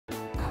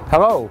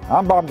Hello,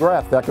 I'm Bob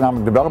Graff, the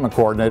Economic Development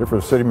Coordinator for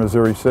the City of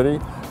Missouri City.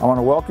 I want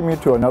to welcome you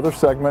to another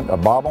segment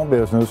of Bob on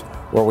Business,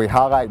 where we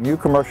highlight new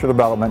commercial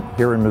development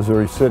here in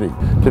Missouri City.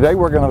 Today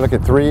we're going to look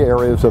at three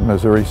areas of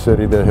Missouri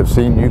City that have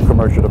seen new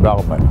commercial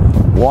development.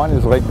 One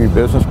is Lakeview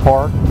Business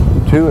Park,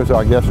 two is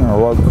our Gessner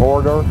Road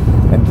Corridor,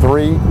 and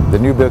three, the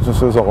new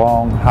businesses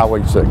along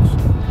Highway 6.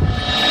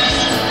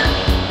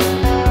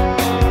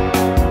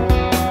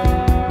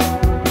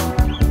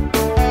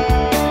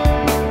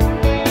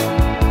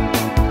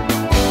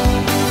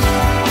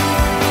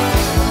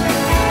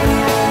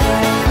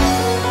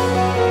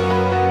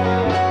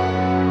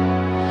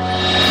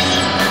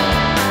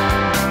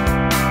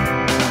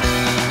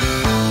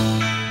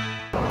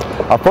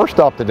 Our first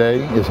stop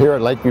today is here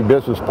at Lakeview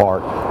Business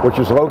Park, which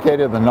is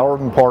located in the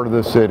northern part of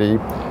the city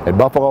at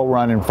Buffalo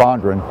Run in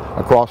Fondren,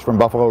 across from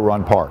Buffalo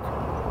Run Park.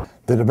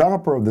 The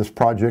developer of this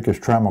project is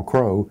Trammell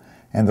Crow,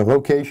 and the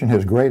location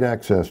has great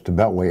access to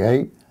Beltway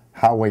 8,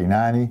 Highway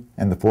 90,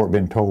 and the Fort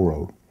Bend Toll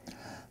Road.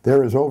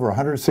 There is over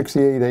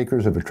 168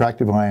 acres of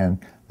attractive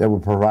land that will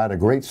provide a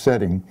great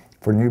setting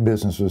for new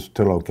businesses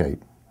to locate.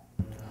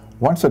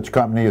 One such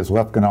company is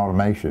Lufkin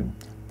Automation.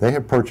 They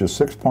have purchased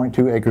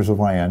 6.2 acres of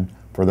land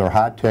for their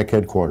high-tech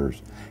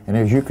headquarters, and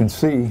as you can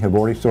see, have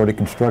already started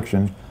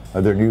construction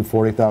of their new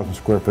 40,000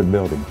 square foot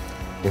building.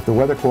 If the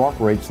weather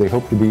cooperates, they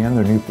hope to be in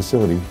their new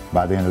facility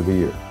by the end of the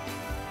year.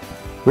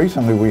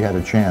 Recently, we had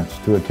a chance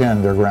to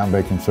attend their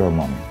groundbreaking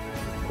ceremony.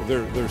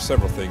 Well, there are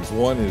several things.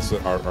 One is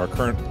our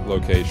current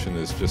location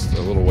is just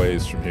a little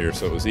ways from here,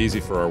 so it was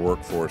easy for our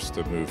workforce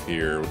to move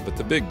here. But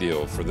the big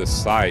deal for this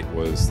site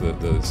was the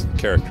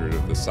character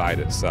of the site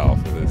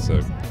itself.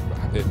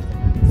 It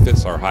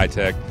fits our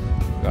high-tech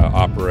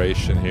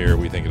operation here.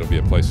 We think it'll be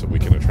a place that we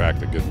can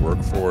attract a good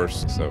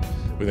workforce, so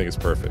we think it's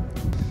perfect.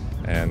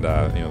 And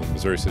the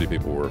Missouri City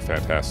people were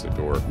fantastic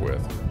to work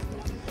with.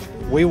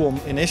 We will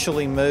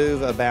initially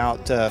move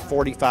about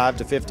 45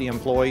 to 50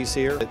 employees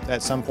here.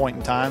 At some point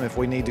in time, if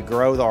we need to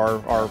grow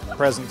our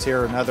presence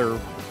here another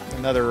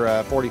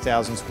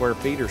 40,000 square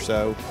feet or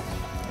so,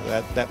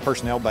 that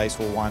personnel base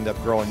will wind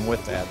up growing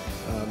with that.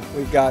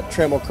 We've got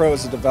Trammell Crow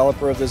as the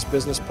developer of this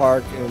business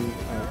park, and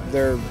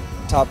they're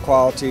top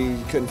quality.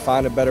 You couldn't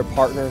find a better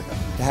partner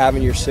to have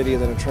in your city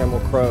than a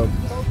Trammell Crow.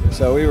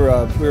 So we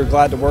were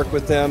glad to work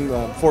with them.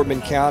 Fort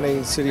Bend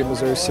County, City of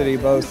Missouri City,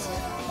 both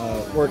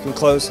working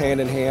close hand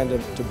in hand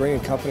to bring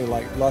a company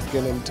like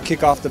Lufkin and to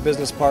kick off the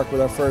business park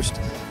with our first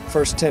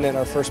tenant,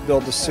 our first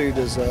build to suit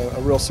is a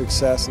real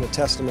success and a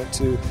testament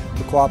to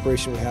the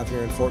cooperation we have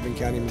here in Fort Bend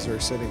County,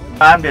 Missouri City.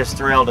 I'm just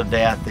thrilled to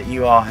death that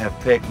you all have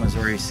picked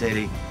Missouri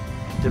City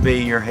to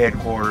be your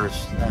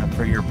headquarters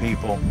for your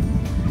people.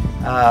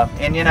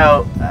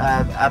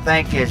 I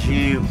think as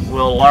you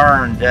will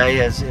learn today,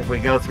 as if we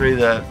go through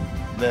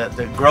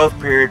the growth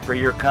period for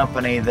your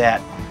company,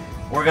 that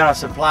we're going to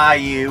supply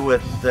you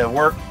with the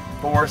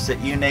workforce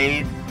that you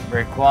need,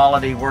 very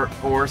quality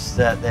workforce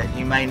that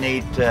you may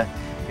need to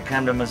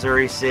come to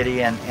Missouri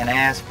City and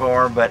ask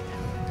for. But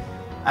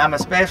I'm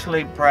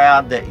especially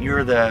proud that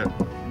you're the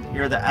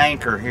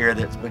anchor here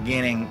that's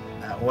beginning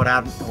what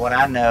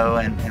I know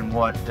and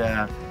what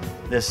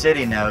the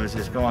city knows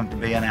is going to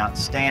be an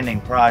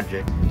outstanding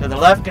project. To the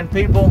Lufkin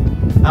people,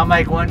 I'll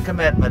make one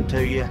commitment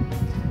to you.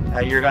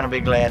 You're going to be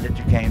glad that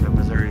you came to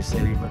Missouri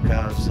City,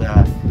 because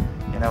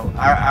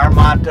our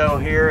motto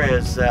here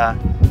is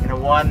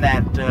one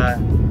that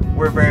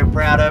we're very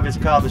proud of. It's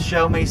called the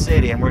Show Me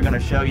City, and we're going to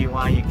show you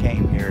why you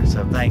came here.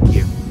 So thank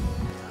you.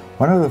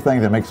 One of the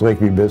things that makes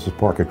Lakeview Business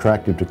Park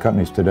attractive to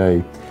companies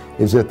today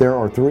is that there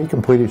are 3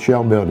 completed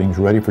shell buildings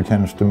ready for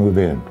tenants to move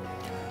in.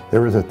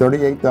 There is a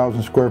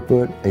 38,000 square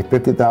foot, a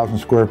 50,000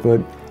 square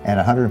foot, and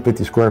a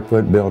 150 square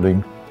foot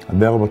building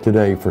available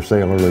today for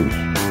sale or lease.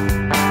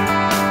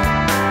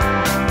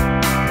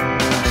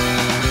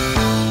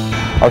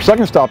 Our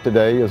second stop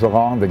today is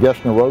along the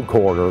Gessner Road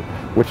Corridor,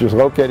 which is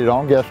located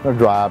on Gessner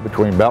Drive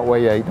between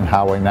Beltway 8 and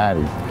Highway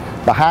 90.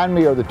 Behind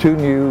me are the 2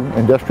 new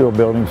industrial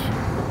buildings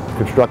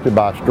constructed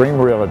by Stream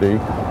Realty,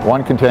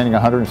 one containing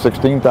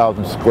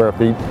 116,000 square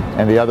feet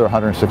and the other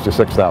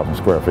 166,000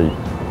 square feet.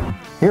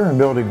 Here in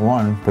Building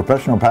 1,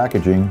 Professional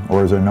Packaging,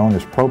 or as they're known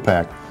as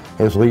ProPack,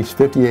 has leased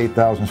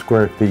 58,000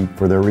 square feet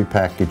for their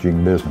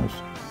repackaging business.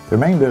 Their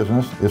main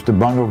business is to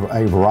bundle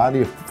a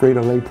variety of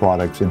Frito-Lay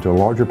products into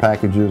larger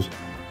packages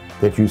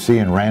that you see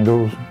in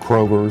Randall's,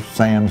 Kroger's,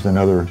 Sam's, and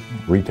other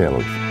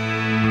retailers.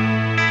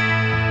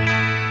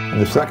 In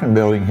the second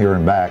building here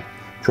in back,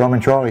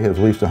 Charmin Charlie has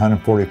leased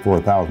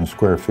 144,000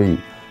 square feet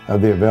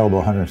of the available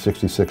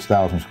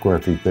 166,000 square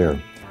feet there.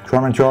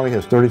 Charmin Charlie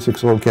has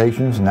 36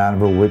 locations,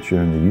 9 of which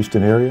are in the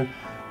Houston area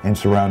and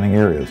surrounding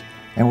areas,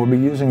 and will be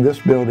using this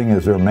building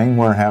as their main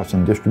warehouse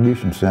and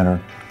distribution center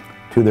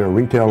to their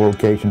retail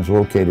locations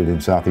located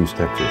in Southeast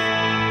Texas.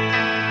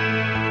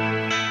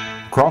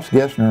 Across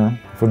Gessner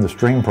from the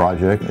Stream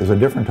project is a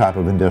different type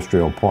of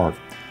industrial park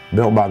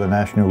built by the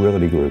National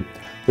Realty Group.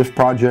 This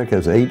project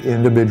has 8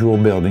 individual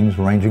buildings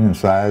ranging in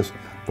size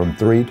from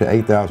 3 to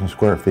 8,000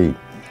 square feet.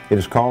 It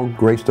is called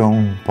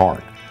Greystone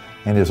Park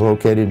and is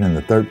located in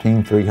the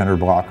 13300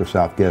 block of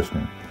South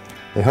Gessner.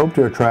 They hope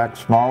to attract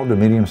small to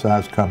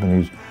medium-sized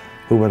companies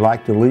who would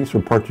like to lease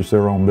or purchase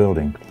their own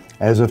building.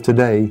 As of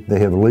today, they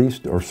have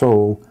leased or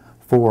sold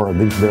 4 of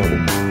these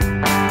buildings.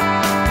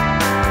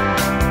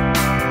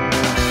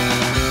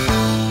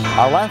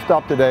 Our last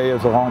stop today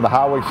is along the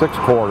Highway 6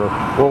 corridor,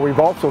 where we've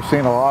also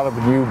seen a lot of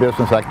new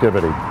business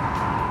activity.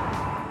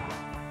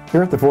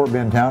 Here at the Fort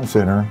Bend Town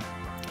Center,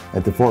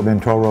 at the Fort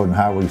Bend Toll Road and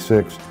Highway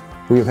 6,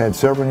 we have had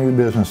several new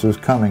businesses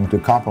coming to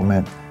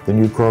complement the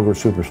new Kroger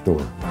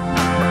Superstore.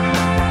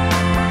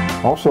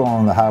 Also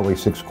on the Highway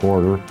 6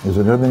 corridor is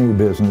another new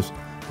business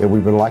that we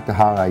would like to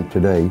highlight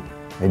today,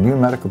 a new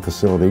medical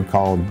facility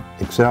called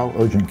Excel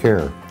Urgent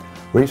Care.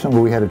 Recently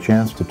we had a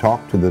chance to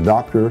talk to the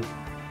doctor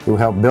who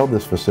helped build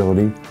this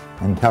facility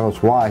and tell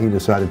us why he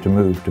decided to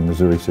move to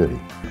Missouri City.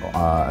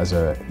 As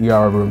an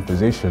ER room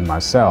physician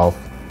myself,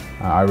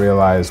 I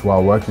realized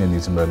while working in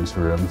these emergency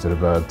rooms that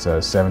about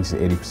 70 to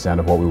 80%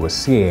 of what we were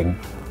seeing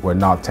were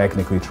not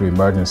technically true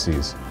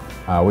emergencies,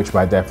 which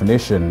by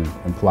definition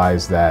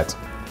implies that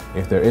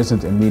if there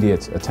isn't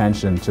immediate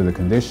attention to the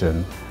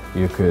condition,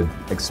 you could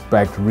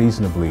expect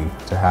reasonably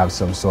to have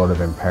some sort of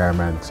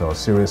impairment or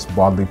serious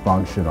bodily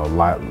function or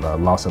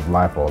loss of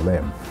life or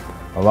limb.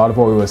 A lot of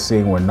what we were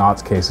seeing were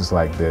not cases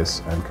like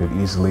this and could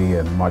easily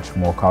and much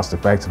more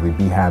cost-effectively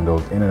be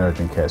handled in an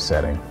urgent care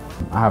setting.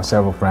 I have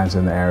several friends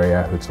in the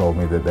area who told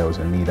me that there was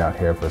a need out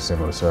here for a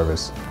similar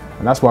service,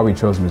 and that's why we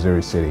chose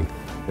Missouri City.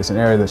 It's an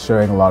area that's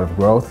showing a lot of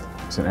growth.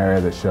 It's an area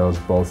that shows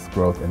both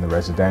growth in the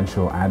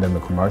residential and in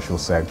the commercial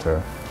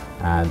sector,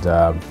 and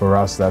for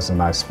us that's a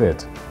nice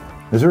fit.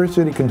 Missouri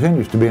City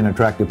continues to be an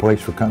attractive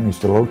place for companies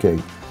to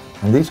locate,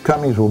 and these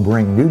companies will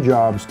bring new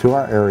jobs to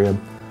our area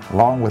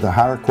along with a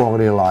higher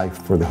quality of life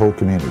for the whole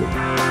community.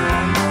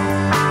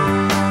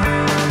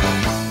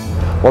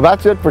 Well,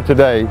 that's it for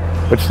today,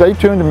 but stay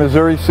tuned to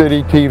Missouri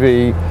City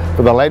TV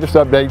for the latest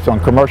updates on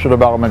commercial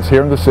developments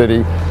here in the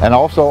city and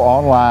also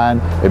online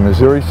at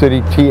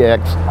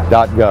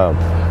MissouriCityTX.gov.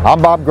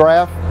 I'm Bob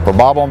Graff for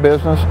Bob on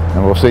Business,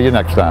 and we'll see you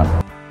next time.